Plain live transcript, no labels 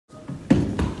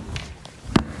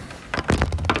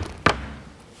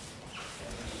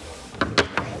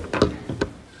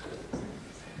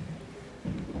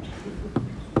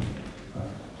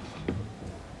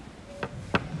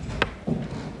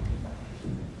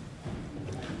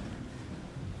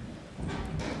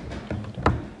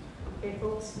Okay,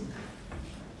 folks.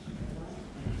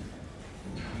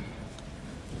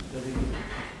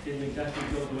 Didn't exactly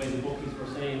go the way the bookies were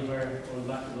saying, where going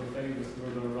back to the favourites who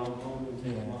were going to round home and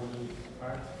take Monaghan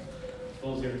apart. I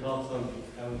suppose your thoughts on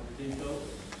how it did go?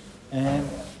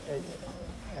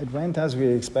 It went as we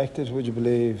expected, would you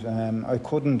believe? I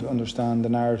couldn't understand the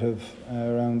narrative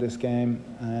around this game.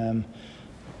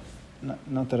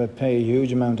 Not that I pay a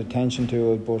huge amount of attention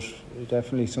to it, but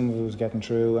definitely some of it was getting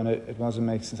through, and it wasn't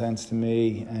making sense to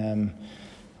me.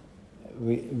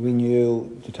 We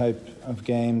knew the type of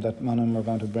game that Monaghan were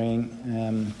going to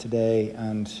bring today,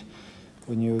 and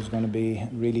we knew it was going to be a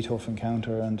really tough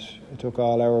encounter, and it took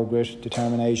all our grit,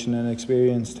 determination and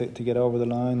experience to get over the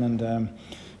line, and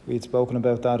we had spoken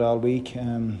about that all week,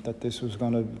 that this was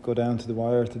going to go down to the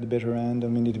wire, to the bitter end,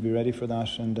 and we need to be ready for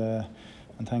that, and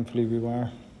thankfully we were.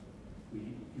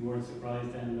 You weren't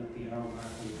surprised then that the hour mark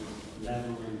was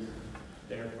level and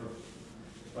there for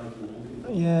striking?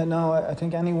 Yeah, no, I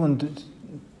think anyone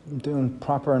doing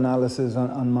proper analysis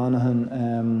on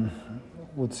Monaghan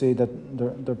would see that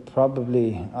they're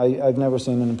probably... I've never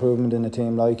seen an improvement in a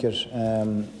team like it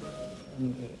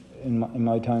in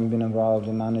my time being involved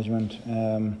in management.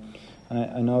 And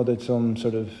I know that some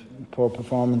sort of poor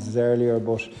performances earlier,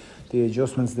 but the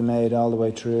adjustments they made all the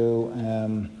way through...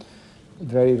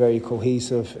 very, very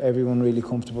cohesive. Everyone really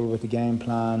comfortable with the game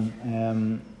plan.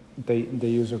 They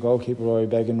use their goalkeeper Rory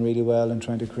Beggan really well in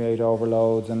trying to create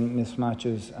overloads and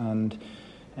mismatches. And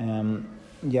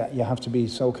you have to be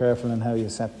so careful in how you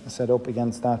set up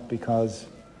against that, because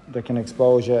they can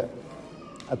expose you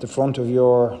at the front of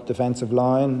your defensive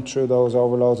line through those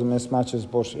overloads and mismatches.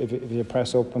 But if you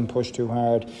press up and push too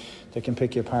hard, they can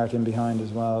pick you apart in behind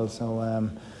as well. So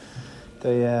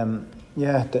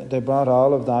they brought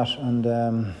all of that, and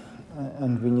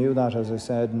we knew that, as I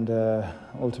said, and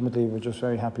ultimately we're just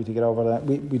very happy to get over that.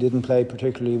 We didn't play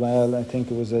particularly well. I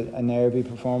think it was a nervy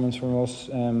performance from us,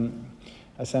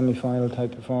 a semi-final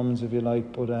type performance, if you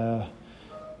like, but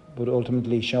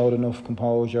ultimately showed enough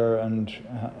composure and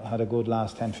had a good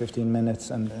last 10-15 minutes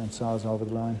and saw us over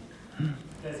the line.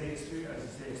 Dessie, as you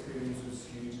say, experience was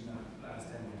huge in that last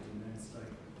 10-15 minutes. Like,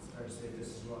 it's fair to say this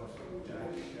is what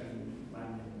Jack and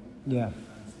Manning and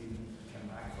Stephen came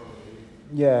back for.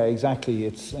 Yeah, exactly.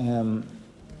 It's and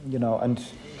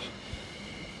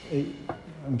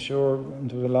I'm sure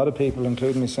there was a lot of people,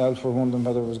 including myself, were wondering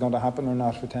whether it was going to happen or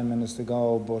not with 10 minutes to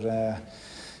go. But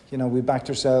we backed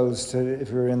ourselves to,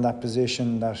 if we were in that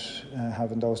position, that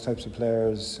having those types of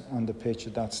players on the pitch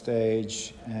at that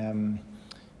stage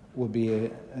would be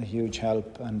a huge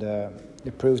help, and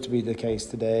it proved to be the case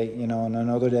today. On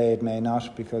another day it may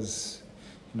not, because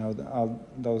all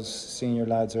those senior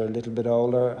lads are a little bit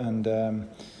older, and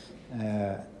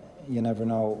you never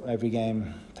know. Every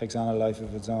game takes on a life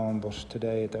of its own, but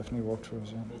today it definitely worked for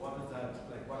us. Yeah. But what is that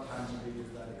like? What tangibly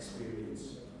does that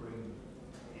experience bring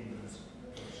in us?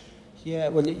 Yeah,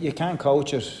 well, you can't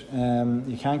coach it.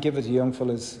 You can't give it to young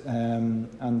fellas,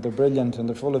 and they're brilliant and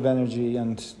they're full of energy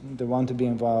and they want to be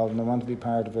involved and they want to be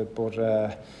part of it. But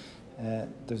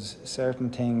there's certain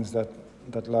things that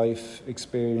life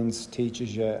experience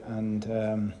teaches you, and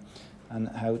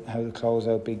how to close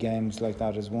out big games like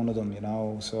that is one of them.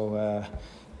 So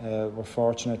we're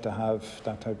fortunate to have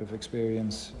that type of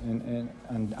experience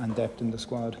and depth in the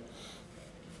squad.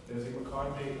 Dessie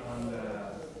McCartney and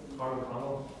Carl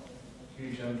Connell,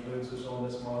 huge influences on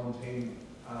this modern team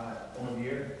on the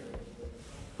year.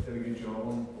 Did a good job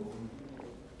on both of them.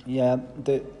 Yeah,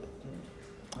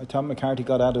 I thought McCarthy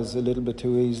got at us a little bit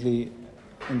too easily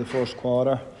in the first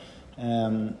quarter,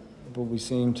 but we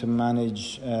seemed to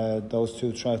manage those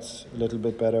two threats a little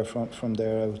bit better from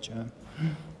there out. Yeah.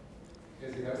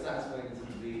 Dessie, how satisfying is it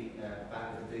to be back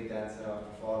at the big dance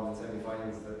performance in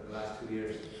semi-finals the last 2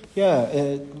 years? Yeah,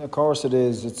 of course it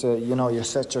is. It's you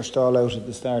set your stall out at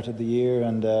the start of the year,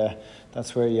 and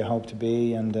that's where you hope to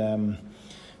be. And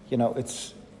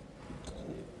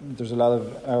there's a lot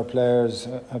of our players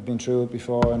have been through it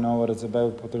before and know what it's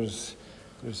about. But there's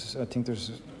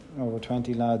over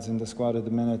 20 lads in the squad at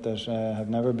the minute that have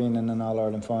never been in an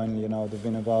All-Ireland final. They've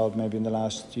been involved maybe in the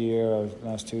last year or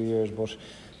last 2 years, but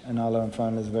an All-Ireland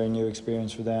final is a very new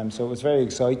experience for them. So it was very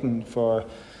exciting for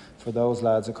those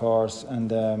lads, of course,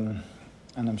 and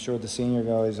I'm sure the senior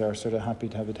guys are sort of happy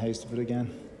to have a taste of it again.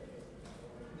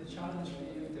 The challenge for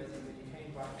you, Dessie, when you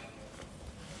came back,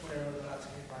 whenever the lads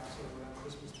came back sort of around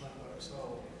Christmas time or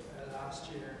so last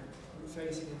year,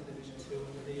 facing into Division 2 in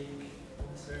the league,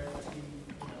 uncertainty,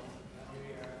 and here we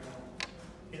are now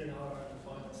in an All-Ireland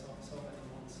final so many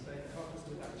months. Like, talk us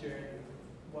through that journey,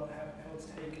 how it's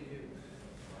taken you, and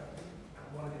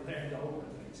what have you learned over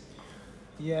it, basically?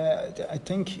 Yeah, I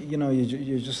think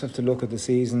you just have to look at the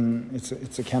season.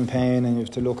 It's a campaign, and you have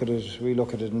to look at it. We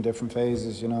look at it in different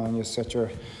phases, and you set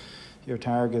your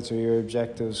targets or your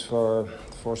objectives for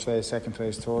the first phase, second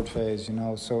phase, third phase.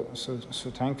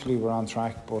 So thankfully we're on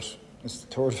track, but it's the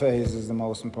third phase is the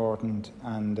most important,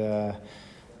 and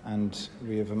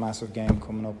we have a massive game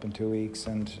coming up in 2 weeks,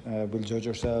 and we'll judge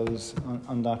ourselves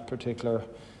on that particular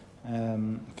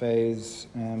phase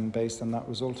based on that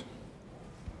result.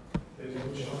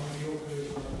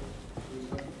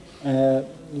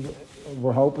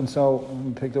 We're hoping so.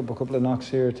 We picked up a couple of knocks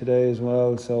here today as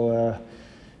well, so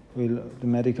the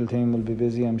medical team will be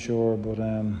busy, I'm sure. But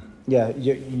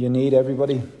you need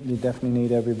everybody. You definitely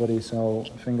need everybody. So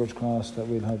fingers crossed that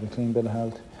we'll have a clean bill of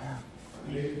health.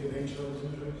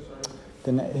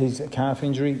 He's a calf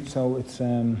injury, so it's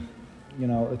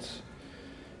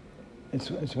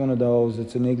it's one of those.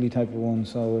 It's a niggly type of one,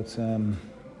 so it's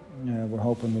we're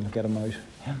hoping we'll get him out.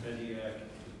 You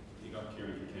got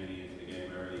Kieran Kenny into the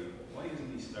game early. Why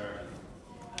isn't he starting,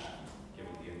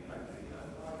 given the impact that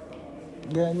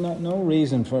he had? Yeah, no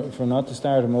reason for not to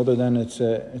start him other than it's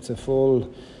a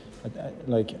full.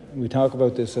 Like we talk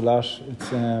about this a lot.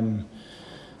 It's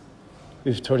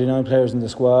we've 39 players in the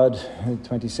squad.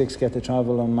 26 get to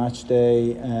travel on match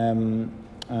day.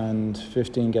 And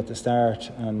 15 get the start,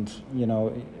 and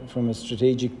from a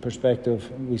strategic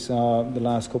perspective, we saw the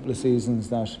last couple of seasons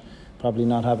that probably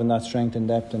not having that strength and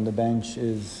depth on the bench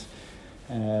is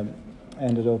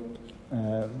ended up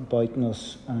biting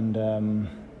us, and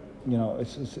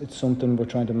it's something we're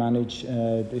trying to manage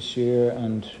this year,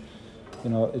 and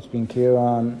it's been clear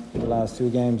on the last 2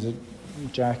 games that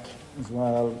Jack as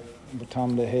well, but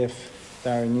Tom Lahiff,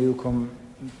 Darren Newcombe,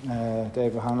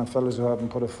 David Hannon, fellas who haven't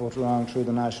put a foot wrong through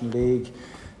the National League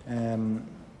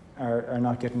are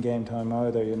not getting game time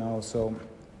either, so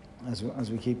as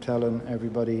we keep telling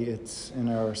everybody, it's in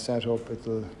our setup,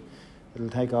 it'll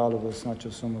take all of us, not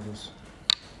just some of us.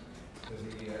 Does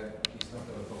he snuck out a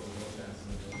couple of goal chances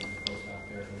in the first half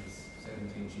there? He's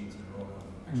 17 sheets in a row,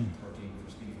 and actually 13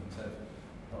 for Steve himself.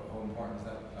 How important is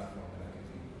that platform that gives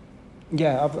you?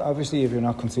 Yeah, obviously if you're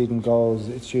not conceding goals,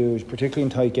 it's huge, particularly in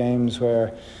tight games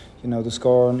where the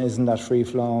scoring isn't that free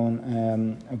flowing.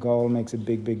 A goal makes a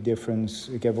big difference.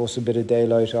 It gave us a bit of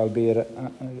daylight, albeit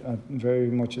very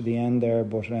much at the end there,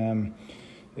 but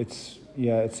it's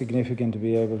significant to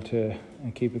be able to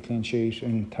keep a clean sheet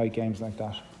in tight games like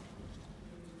that.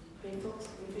 Okay, folks,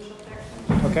 we finish up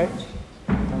there. Okay,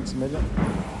 thanks a million.